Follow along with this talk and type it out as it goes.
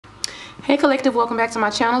Hey collective, welcome back to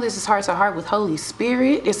my channel. This is Heart to Heart with Holy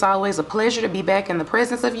Spirit. It's always a pleasure to be back in the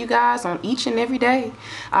presence of you guys on each and every day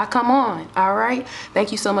I come on. All right,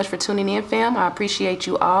 thank you so much for tuning in, fam. I appreciate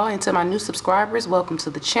you all. And to my new subscribers, welcome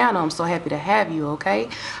to the channel. I'm so happy to have you. Okay,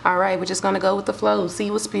 all right, we're just gonna go with the flow,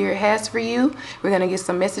 see what Spirit has for you. We're gonna get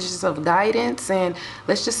some messages of guidance, and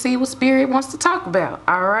let's just see what Spirit wants to talk about.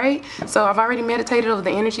 All right, so I've already meditated over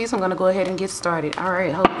the energies. I'm gonna go ahead and get started. All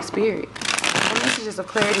right, Holy Spirit, what messages of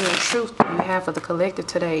clarity and truth do you have for the collective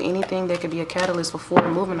today? Anything that could be a catalyst for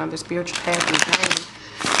forward movement on their spiritual path and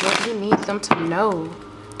journey. What do you need them to know?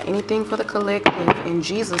 Anything for the collective in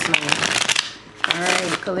Jesus' name.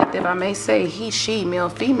 Alright, collective, I may say he, she, male,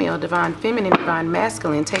 female, divine feminine, divine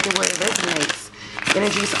masculine. Take it where it resonates.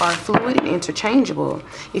 Energies are fluid and interchangeable.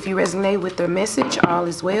 If you resonate with the message, all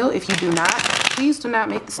is well. If you do not, please do not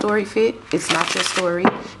make the story fit. It's not your story.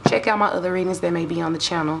 Check out my other readings that may be on the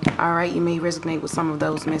channel. All right, you may resonate with some of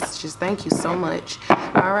those messages. Thank you so much.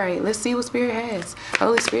 All right, let's see what Spirit has.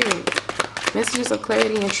 Holy Spirit, messages of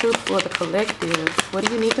clarity and truth for the collective. What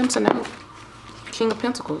do you need them to know? King of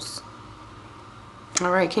Pentacles. All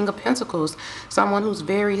right, King of Pentacles, someone who's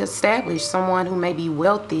very established, someone who may be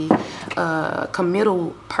wealthy,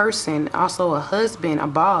 committal person, also a husband, a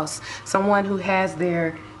boss, someone who has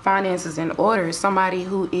their finances in order, somebody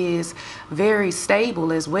who is very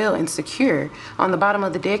stable as well and secure. On the bottom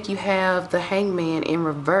of the deck, you have the Hangman in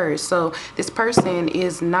reverse. So this person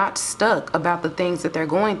is not stuck about the things that they're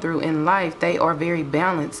going through in life. They are very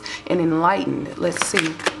balanced and enlightened. Let's see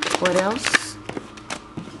what else.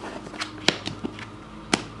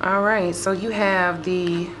 All right, so you have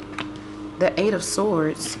the Eight of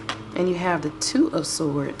Swords, and you have the Two of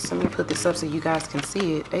Swords. Let me put this up so you guys can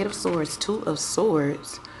see it. Eight of Swords, Two of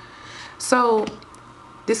Swords. So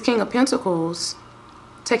this King of Pentacles,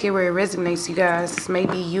 take it where it resonates, you guys. This may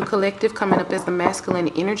be you collective coming up as the masculine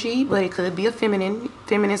energy, but it could be a feminine.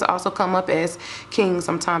 Feminines also come up as kings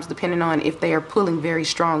sometimes, depending on if they are pulling very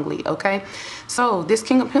strongly, okay? So this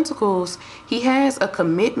King of Pentacles, he has a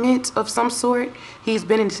commitment of some sort. He's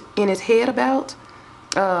been in his head about,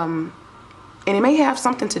 and it may have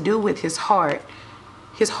something to do with his heart.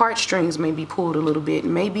 His heartstrings may be pulled a little bit,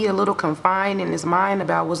 may be a little confined in his mind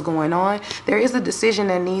about what's going on. There is a decision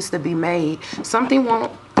that needs to be made. Something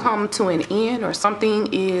won't come to an end, or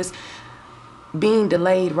something is being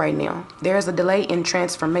delayed right now. There's a delay in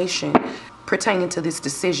transformation pertaining to this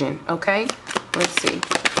decision, okay? Let's see.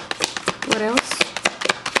 What else?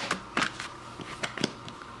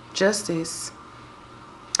 Justice.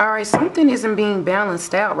 All right, something isn't being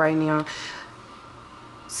balanced out right now.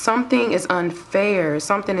 Something is unfair.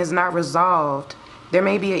 Something is not resolved. There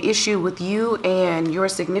may be an issue with you and your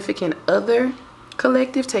significant other,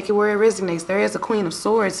 collective. Take it where it resonates. There is a Queen of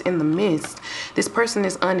Swords in the midst. This person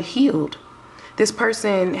is unhealed. This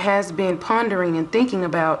person has been pondering and thinking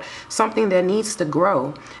about something that needs to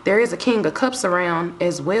grow. There is a King of Cups around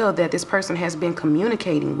as well that this person has been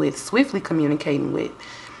communicating with, swiftly communicating with,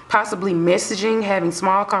 possibly messaging, having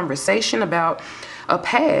small conversation about a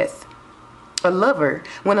path. A lover.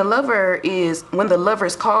 When the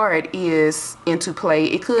lover's card is into play,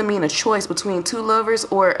 it could mean a choice between two lovers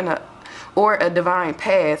or a divine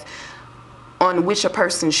path on which a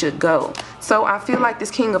person should go. So I feel like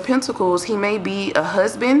this King of Pentacles, he may be a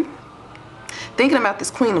husband, thinking about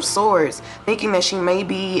this Queen of Swords, thinking that she may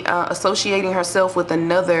be associating herself with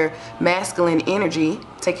another masculine energy.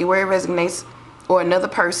 Take it where it resonates. Or another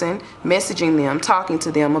person, messaging them, talking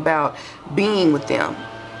to them about being with them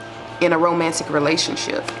in a romantic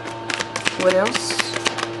relationship. What else?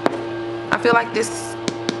 I feel like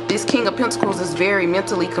this King of Pentacles is very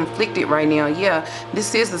mentally conflicted right now. Yeah,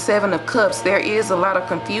 this is the Seven of Cups. There is a lot of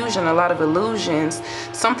confusion, a lot of illusions,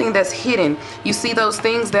 something that's hidden. You see those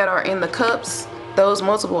things that are in the cups, those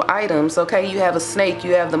multiple items, okay? You have a snake,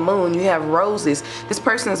 you have the moon, you have roses. This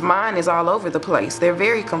person's mind is all over the place. They're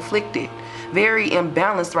very conflicted, very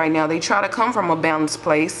imbalanced right now. They try to come from a balanced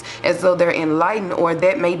place as though they're enlightened, or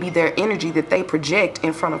that may be their energy that they project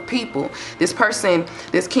in front of people. This person,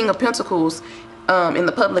 this King of Pentacles, in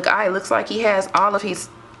the public eye, looks like he has all of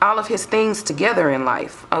his things together in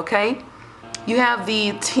life, okay? You have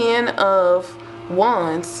the Ten of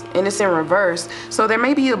Wands, and it's in reverse. So there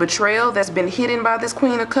may be a betrayal that's been hidden by this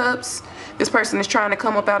Queen of Cups. This person is trying to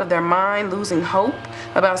come up out of their mind, losing hope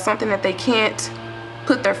about something that they can't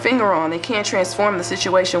put their finger on. They can't transform the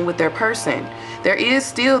situation with their person. There is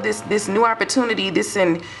still this new opportunity, this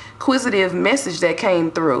inquisitive message that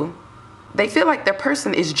came through. They feel like their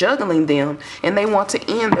person is juggling them, and they want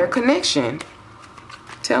to end their connection.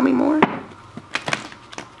 Tell me more.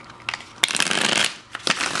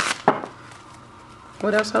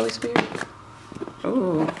 What else, Holy Spirit?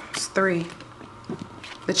 Ooh, 3.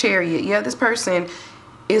 The Chariot. Yeah, this person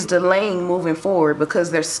is delaying moving forward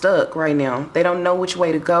because they're stuck right now. They don't know which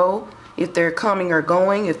way to go, if they're coming or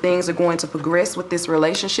going, if things are going to progress with this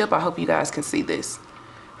relationship. I hope you guys can see this.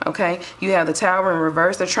 Okay, you have the Tower in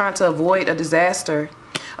reverse. They're trying to avoid a disaster,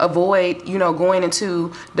 avoid, you know, going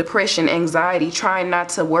into depression, anxiety, trying not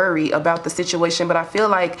to worry about the situation. But I feel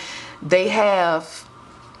like they have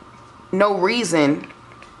no reason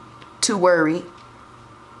to worry.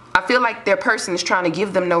 I feel like their person is trying to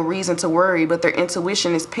give them no reason to worry, but their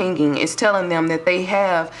intuition is pinging. It's telling them that they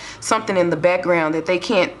have something in the background that they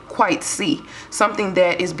can't quite see, something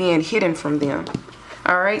that is being hidden from them.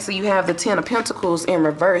 All right, so you have the 10 of Pentacles in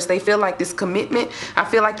reverse. They feel like this commitment. I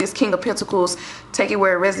feel like this King of Pentacles, take it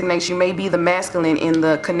where it resonates. You may be the masculine in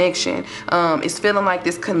the connection. It's feeling like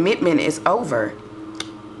this commitment is over.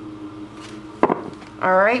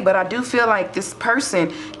 All right, but I do feel like this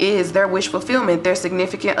person is their wish fulfillment, their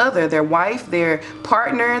significant other, their wife, their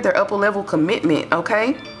partner, their upper level commitment.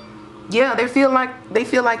 Okay, yeah, they feel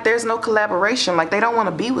like there's no collaboration, like they don't want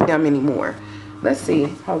to be with them anymore. Let's see,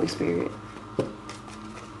 Holy Spirit.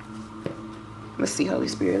 Let's see, Holy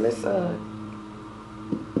Spirit. Let's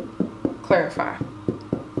clarify.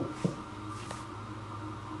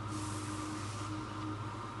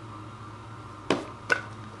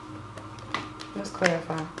 Let's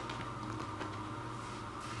clarify.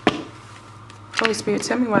 Holy Spirit,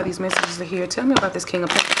 tell me why these messages are here. Tell me about this King of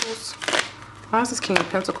Pentacles. Why is this King of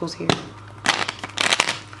Pentacles here?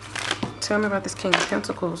 Tell me about this King of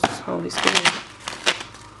Pentacles, Holy Spirit.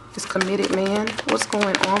 This committed man. What's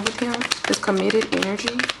going on with him? This committed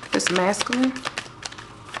energy. This masculine.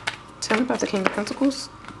 Tell me about the King of Pentacles.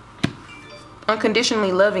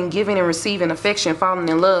 Unconditionally loving, giving and receiving affection, falling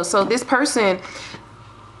in love. So this person,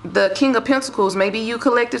 the King of Pentacles, maybe you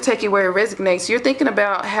collective, take it where it resonates. You're thinking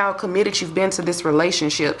about how committed you've been to this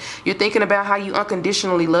relationship. You're thinking about how you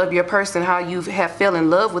unconditionally love your person, how you have fell in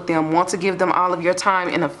love with them, want to give them all of your time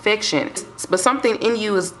and affection. But something in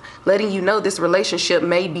you is letting you know this relationship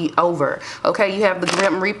may be over. Okay, you have the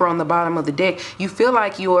Grim Reaper on the bottom of the deck. You feel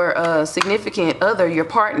like your significant other, your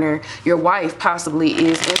partner, your wife possibly,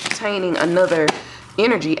 is entertaining another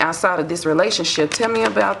energy outside of this relationship. Tell me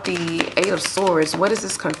about the 8 of Swords. What is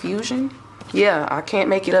this confusion? Yeah, I can't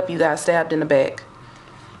make it up. You got stabbed in the back.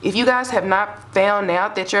 If you guys have not found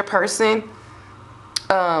out that your person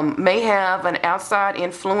may have an outside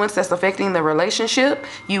influence that's affecting the relationship,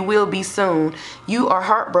 you will be soon. You are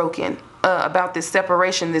heartbroken about this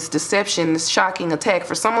separation, this deception, this shocking attack.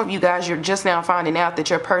 For some of you guys, you're just now finding out that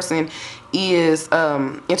your person is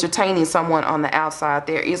entertaining someone on the outside.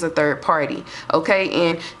 There is a third party. Okay,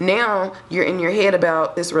 and now you're in your head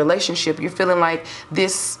about this relationship. You're feeling like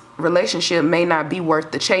this relationship may not be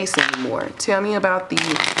worth the chase anymore. Tell me about the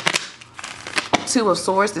 2 of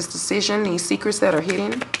Swords, this decision, these secrets that are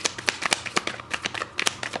hidden.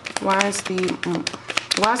 Why is the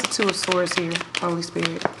 2 of Swords here, Holy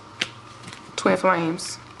Spirit? Twin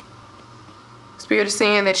flames. Spirit is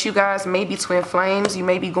saying that you guys may be twin flames. You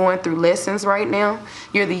may be going through lessons right now.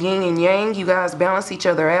 You're the yin and yang. You guys balance each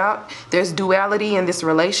other out. There's duality in this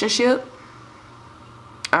relationship.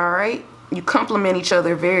 All right. You complement each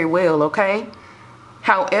other very well, okay?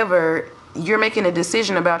 However, you're making a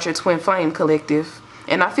decision about your twin flame collective.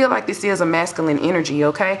 And I feel like this is a masculine energy,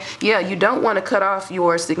 okay? Yeah, you don't want to cut off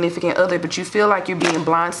your significant other, but you feel like you're being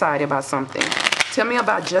blindsided by something. Tell me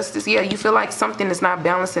about justice. Yeah, you feel like something is not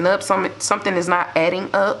balancing up. Something is not adding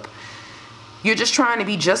up. You're just trying to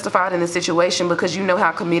be justified in the situation because you know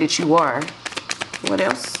how committed you are. What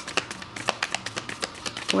else?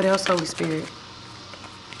 What else, Holy Spirit?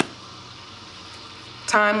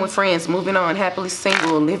 Time with friends, moving on, happily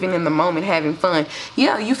single, living in the moment, having fun.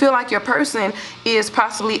 Yeah, you feel like your person is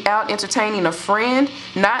possibly out entertaining a friend,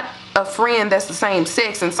 not a friend that's the same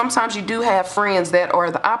sex. And sometimes you do have friends that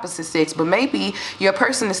are the opposite sex, but maybe your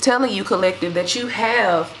person is telling you, collective, that you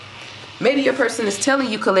have, maybe your person is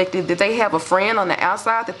telling you, collective, that they have a friend on the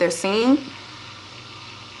outside that they're seeing.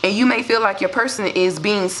 And you may feel like your person is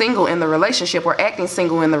being single in the relationship or acting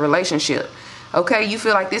single in the relationship. Okay, you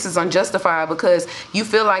feel like this is unjustified because you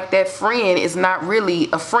feel like that friend is not really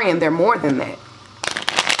a friend. They're more than that.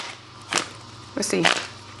 Let's see.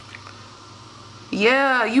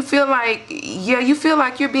 Yeah, you feel like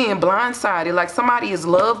you're being blindsided. Like somebody is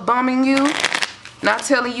love bombing you, not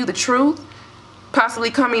telling you the truth, possibly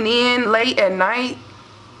coming in late at night,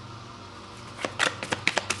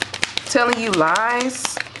 telling you lies,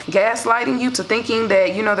 gaslighting you to thinking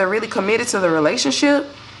that, you know, they're really committed to the relationship.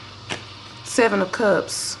 7 of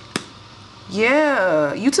Cups.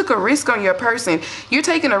 Yeah, you took a risk on your person. You're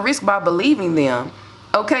taking a risk by believing them.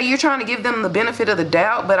 Okay, you're trying to give them the benefit of the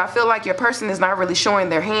doubt, but I feel like your person is not really showing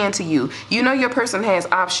their hand to you. You know your person has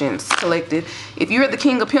options, collective. If you're the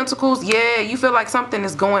King of Pentacles, yeah, you feel like something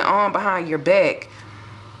is going on behind your back.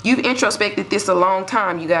 You've introspected this a long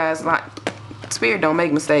time, you guys. Like, Spirit don't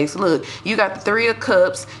make mistakes. Look, you got the Three of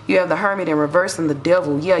Cups, you have the Hermit in reverse and the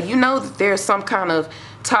Devil. Yeah, you know that there's some kind of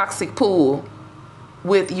toxic pull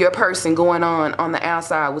with your person going on the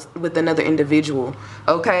outside with another individual.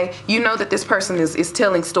 Okay, you know that this person is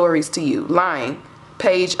telling stories to you, lying.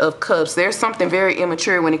 Page of Cups. There's something very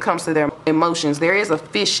immature when it comes to their emotions. There is a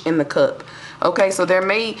fish in the cup. Okay, so there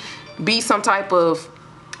may be some type of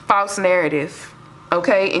false narrative.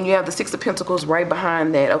 Okay, and you have the Six of Pentacles right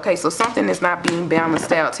behind that. Okay, so something is not being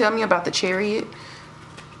balanced out. Tell me about the Chariot.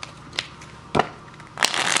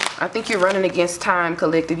 I think you're running against time,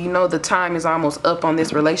 collective. You know the time is almost up on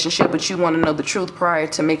this relationship, but you want to know the truth prior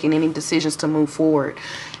to making any decisions to move forward.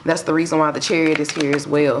 That's the reason why the Chariot is here as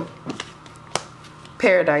well.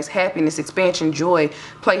 Paradise, happiness, expansion, joy,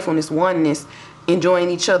 playfulness, oneness, enjoying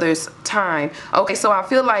each other's time. Okay, so I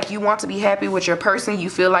feel like you want to be happy with your person. You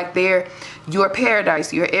feel like they're your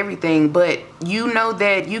paradise, your everything, but you know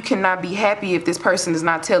that you cannot be happy if this person is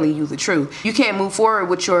not telling you the truth. You can't move forward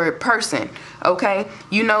with your person. Okay,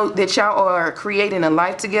 you know that y'all are creating a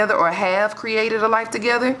life together or have created a life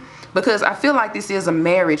together, because I feel like this is a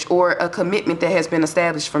marriage or a commitment that has been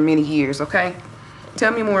established for many years. Okay,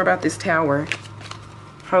 tell me more about this Tower.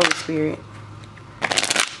 Holy Spirit.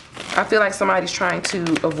 I feel like somebody's trying to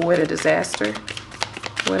avoid a disaster.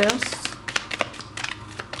 What else?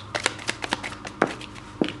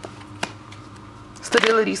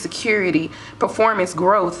 Stability, security, performance,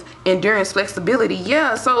 growth, endurance, flexibility.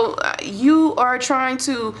 Yeah, so you are trying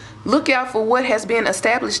to look out for what has been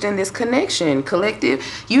established in this connection, collective.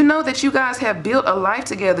 You know that you guys have built a life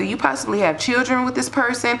together. You possibly have children with this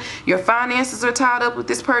person. Your finances are tied up with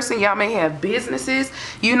this person. Y'all may have businesses.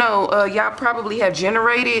 You know, y'all probably have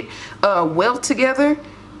generated wealth together.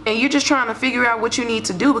 And you're just trying to figure out what you need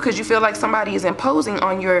to do because you feel like somebody is imposing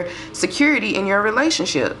on your security in your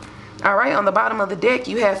relationship. All right, on the bottom of the deck,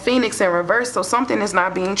 you have Phoenix in reverse, so something is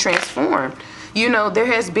not being transformed. You know, there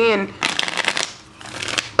has been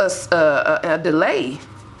a delay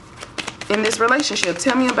in this relationship.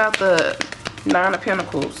 Tell me about the Nine of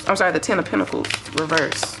Pentacles. I'm sorry, the Ten of Pentacles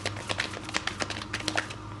reverse.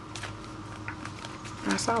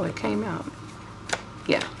 I saw it came out.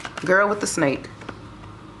 Yeah, girl with the snake.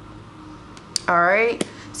 All right,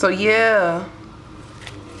 so yeah.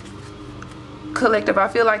 Collective, I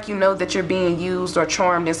feel like you know that you're being used or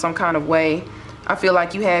charmed in some kind of way. I feel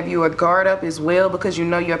like you have your guard up as well because you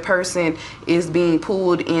know your person is being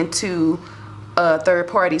pulled into a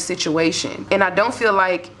third-party situation. And I don't feel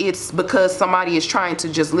like it's because somebody is trying to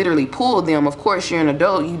just literally pull them. Of course, you're an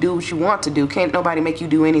adult. You do what you want to do. Can't nobody make you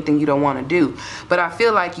do anything you don't want to do. But I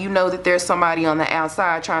feel like you know that there's somebody on the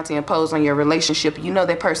outside trying to impose on your relationship. You know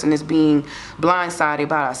that person is being blindsided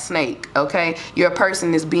by a snake, okay? Your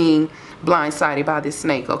person is being blindsided by this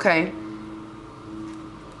snake, okay?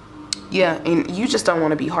 Yeah, and you just don't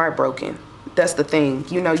want to be heartbroken. That's the thing.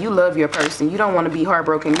 You know, you love your person. You don't want to be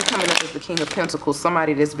heartbroken. You're coming up as the King of Pentacles,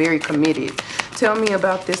 somebody that's very committed. Tell me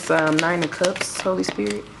about this Nine of Cups, Holy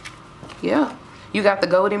Spirit. Yeah. You got the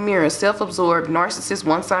Golden Mirror, self-absorbed, narcissist,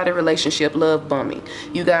 one-sided relationship, love bombing.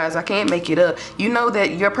 You guys, I can't make it up. You know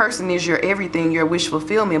that your person is your everything, your wish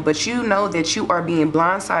fulfillment, but you know that you are being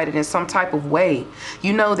blindsided in some type of way.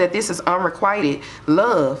 You know that this is unrequited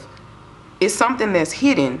love. It's something that's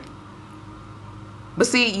hidden. But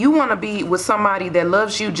see, you want to be with somebody that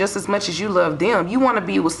loves you just as much as you love them. You want to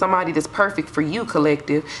be with somebody that's perfect for you,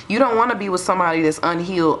 collective. You don't want to be with somebody that's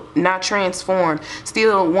unhealed, not transformed,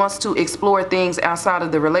 still wants to explore things outside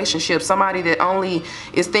of the relationship. Somebody that only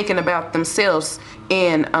is thinking about themselves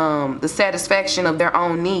and the satisfaction of their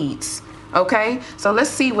own needs. Okay? So let's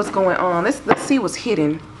see what's going on. Let's see what's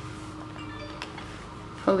hidden.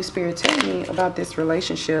 Holy Spirit, tell me about this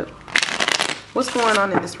relationship. What's going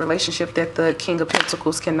on in this relationship that the King of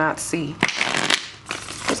Pentacles cannot see?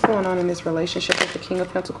 What's going on in this relationship that the King of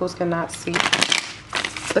Pentacles cannot see?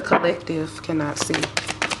 The collective cannot see.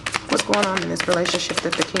 What's going on in this relationship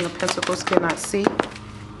that the King of Pentacles cannot see?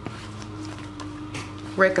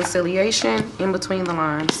 Reconciliation in between the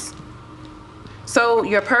lines. So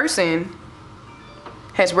your person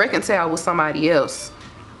has reconciled with somebody else,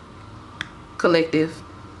 collective.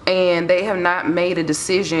 And they have not made a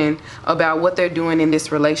decision about what they're doing in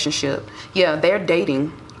this relationship. Yeah, they're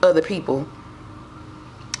dating other people.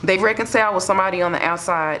 They've reconciled with somebody on the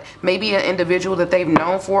outside. Maybe an individual that they've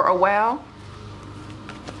known for a while.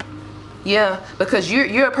 Yeah, because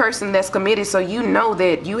you're a person that's committed, so you know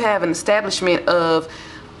that you have an establishment of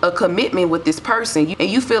a commitment with this person, and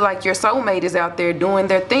you feel like your soulmate is out there doing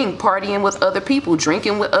their thing, partying with other people,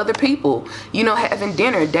 drinking with other people, you know, having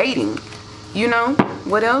dinner, dating. You know,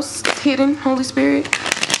 what else is hidden, Holy Spirit,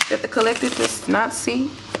 that the collective does not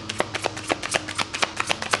see?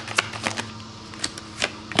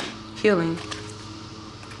 Healing,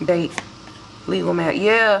 date, legal matter.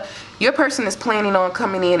 Yeah, your person is planning on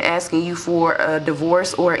coming in asking you for a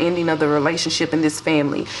divorce or ending of the relationship in this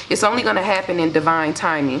family. It's only going to happen in divine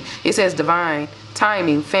timing. It says divine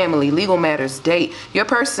timing, family, legal matters, date. Your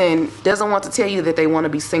person doesn't want to tell you that they want to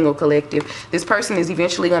be single, collective. This person is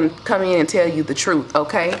eventually going to come in and tell you the truth,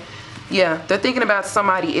 okay? Yeah, they're thinking about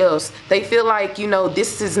somebody else. They feel like, you know,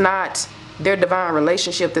 this is not their divine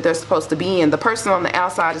relationship that they're supposed to be in. The person on the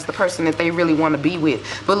outside is the person that they really want to be with.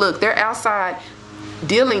 But look, they're outside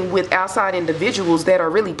dealing with outside individuals that are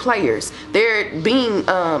really players. They're being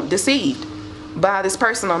deceived by this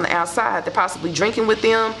person on the outside. They're possibly drinking with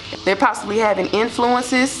them. They're possibly having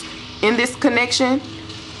influences in this connection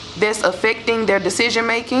that's affecting their decision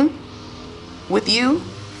making with you.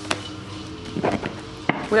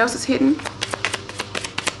 What else is hidden?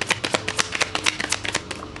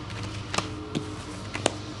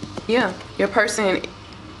 Yeah, your person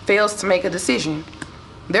fails to make a decision.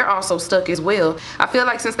 They're also stuck as well. I feel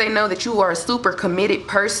like since they know that you are a super committed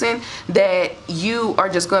person, that you are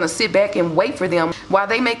just going to sit back and wait for them while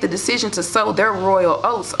they make the decision to sow their royal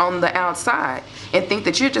oats on the outside, and think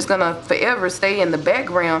that you're just going to forever stay in the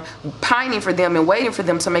background pining for them and waiting for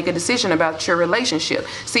them to make a decision about your relationship.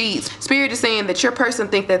 See, Spirit is saying that your person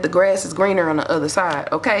think that the grass is greener on the other side,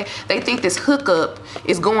 okay? They think this hookup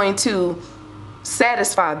is going to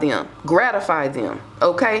satisfy them, gratify them,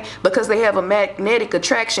 okay? Because they have a magnetic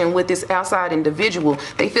attraction with this outside individual.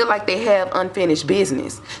 They feel like they have unfinished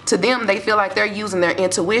business. To them, they feel like they're using their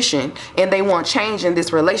intuition and they want change in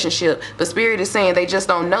this relationship. But Spirit is saying they just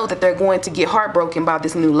don't know that they're going to get heartbroken by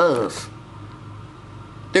this new love.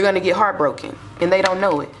 They're going to get heartbroken and they don't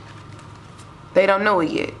know it. They don't know it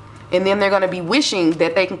yet. And then they're going to be wishing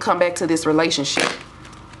that they can come back to this relationship.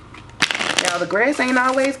 Now, the grass ain't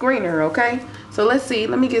always greener, okay? So let's see.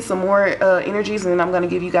 Let me get some more energies, and then I'm going to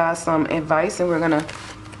give you guys some advice, and we're going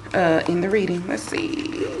to end the reading. Let's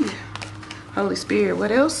see. Holy Spirit,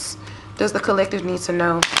 what else does the collective need to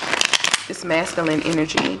know? This masculine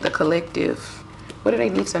energy, the collective. What do they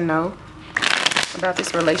need to know about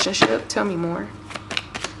this relationship? Tell me more.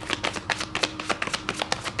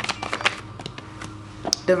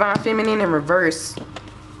 Divine feminine in reverse.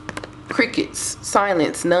 Crickets,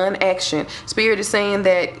 silence, non-action. Spirit is saying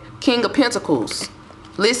that King of Pentacles,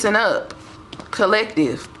 listen up,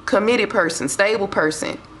 collective, committed person, stable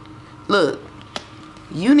person. Look,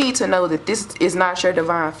 you need to know that this is not your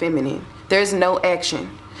divine feminine. There's no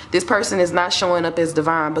action. This person is not showing up as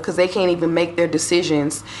divine because they can't even make their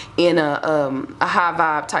decisions in a high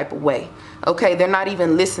vibe type of way. Okay, they're not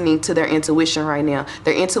even listening to their intuition right now.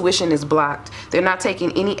 Their intuition is blocked. They're not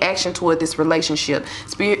taking any action toward this relationship.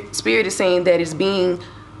 Spirit is saying that it's being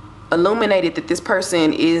illuminated that this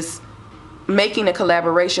person is making a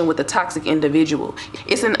collaboration with a toxic individual.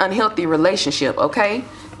 It's an unhealthy relationship, okay?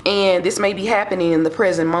 And this may be happening in the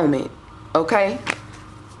present moment, okay?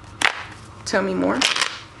 Tell me more.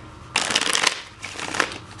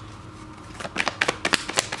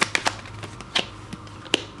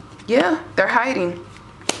 Yeah, they're hiding.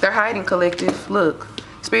 They're hiding, collective. Look,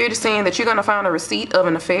 Spirit is saying that you're going to find a receipt of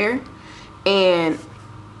an affair, and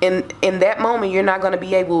in that moment you're not going to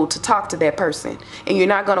be able to talk to that person, and you're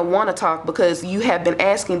not going to want to talk because you have been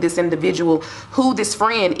asking this individual who this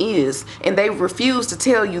friend is, and they refuse to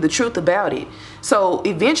tell you the truth about it. So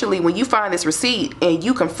eventually when you find this receipt and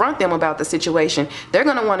you confront them about the situation, they're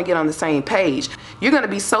going to want to get on the same page. You're going to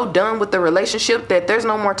be so done with the relationship that there's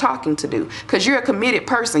no more talking to do, because you're a committed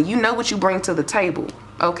person. You know what you bring to the table,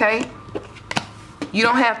 okay? You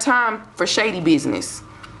don't have time for shady business.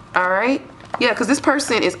 All right? Yeah, because this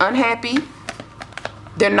person is unhappy.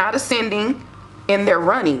 They're not ascending, and they're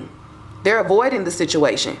running. They're avoiding the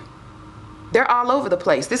situation. They're all over the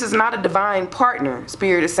place. This is not a divine partner,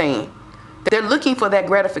 Spirit is saying. They're looking for that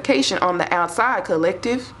gratification on the outside,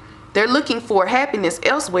 collective. They're looking for happiness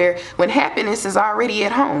elsewhere when happiness is already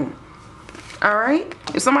at home. All right?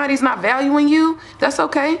 If somebody's not valuing you, that's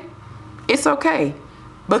okay. It's okay.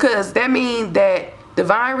 Because that means that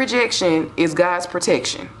divine rejection is God's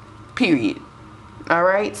protection. Period. All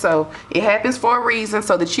right, so it happens for a reason,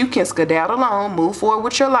 so that you can skedaddle along, move forward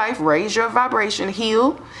with your life, raise your vibration,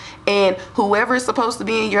 heal, and whoever is supposed to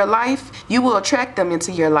be in your life, you will attract them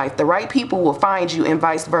into your life. The right people will find you, and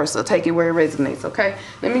vice versa. Take it where it resonates. Okay,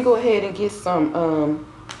 let me go ahead and get some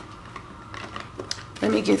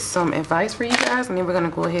advice for you guys, and then we're gonna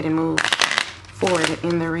go ahead and move forward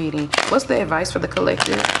in the reading. What's the advice for the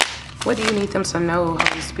collective? What do you need them to know,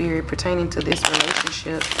 Holy Spirit, pertaining to this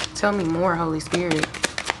relationship? Tell me more, Holy Spirit.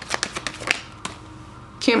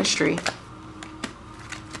 Chemistry.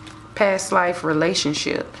 Past life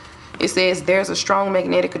relationship. It says there's a strong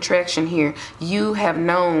magnetic attraction here. You have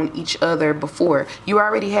known each other before. You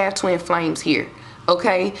already have twin flames here.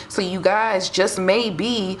 Okay? So you guys just may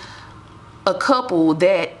be a couple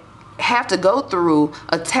that have to go through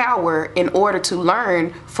a tower in order to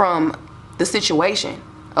learn from the situation.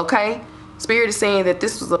 Okay, Spirit is saying that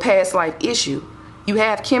this was a past life issue. You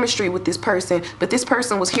have chemistry with this person, but this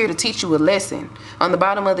person was here to teach you a lesson. On the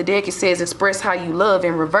bottom of the deck, it says express how you love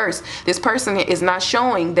in reverse. This person is not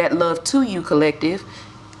showing that love to you, collective.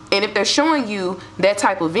 And if they're showing you that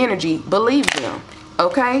type of energy, believe them.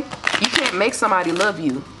 Okay, you can't make somebody love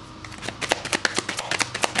you.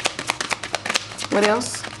 What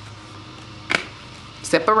else?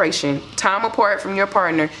 Separation. Time apart from your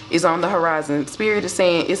partner is on the horizon. Spirit is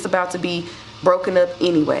saying it's about to be broken up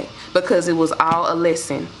anyway, because it was all a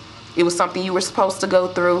lesson. It was something you were supposed to go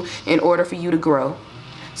through in order for you to grow.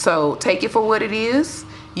 So take it for what it is.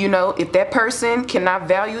 You know, if that person cannot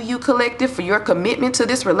value you, collective, for your commitment to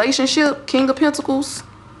this relationship, King of Pentacles,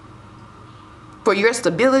 for your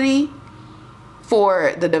stability,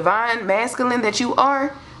 for the divine masculine that you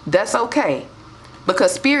are, that's okay.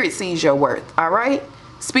 Because Spirit sees your worth, all right?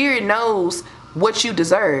 Spirit knows what you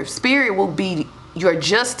deserve. Spirit will be your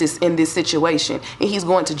justice in this situation, and he's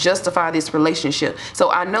going to justify this relationship.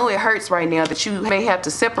 So I know it hurts right now that you may have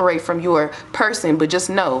to separate from your person, but just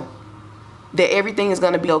know that everything is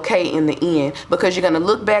going to be okay in the end, because you're going to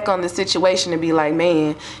look back on the situation and be like,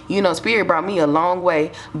 man, you know, Spirit brought me a long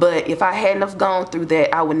way, but if I hadn't have gone through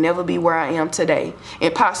that, I would never be where I am today,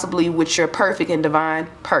 and possibly with your perfect and divine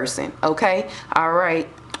person. Okay, all right.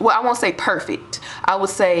 Well, I won't say perfect. I would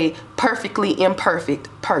say perfectly imperfect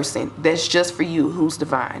person that's just for you, who's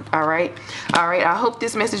divine. All right. All right. I hope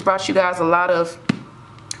this message brought you guys a lot of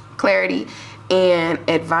clarity and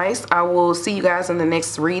advice. I will see you guys in the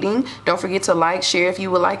next reading. Don't forget to like, share if you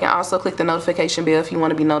would like, and also click the notification bell if you want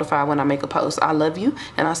to be notified when I make a post. I love you,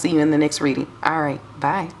 and I'll see you in the next reading. All right.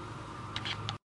 Bye.